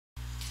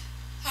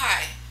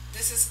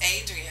This is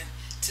Adrian.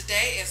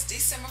 Today is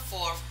December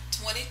 4th,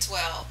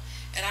 2012,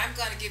 and I'm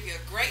going to give you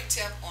a great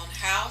tip on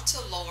how to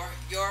lower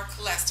your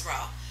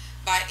cholesterol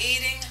by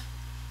eating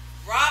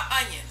raw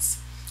onions.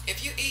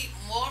 If you eat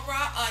more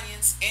raw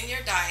onions in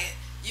your diet,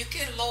 you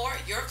can lower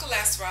your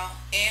cholesterol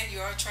and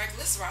your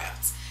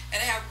triglycerides.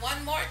 And I have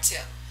one more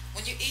tip.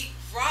 When you eat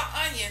raw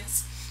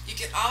onions, you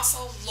can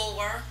also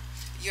lower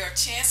your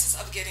chances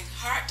of getting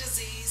heart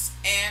disease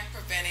and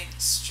preventing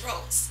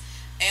strokes.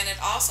 And it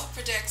also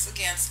protects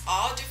against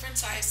all different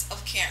types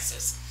of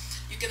cancers.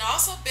 You can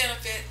also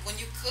benefit when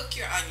you cook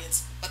your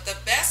onions, but the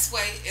best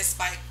way is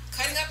by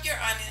cutting up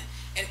your onion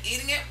and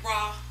eating it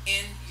raw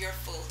in your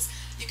foods.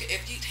 If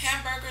you eat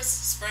hamburgers,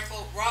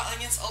 sprinkle raw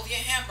onions over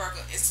your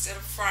hamburger instead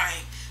of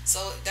frying.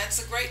 So that's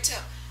a great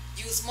tip.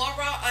 Use more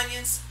raw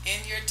onions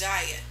in your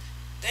diet.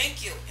 Thank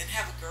you and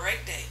have a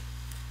great day.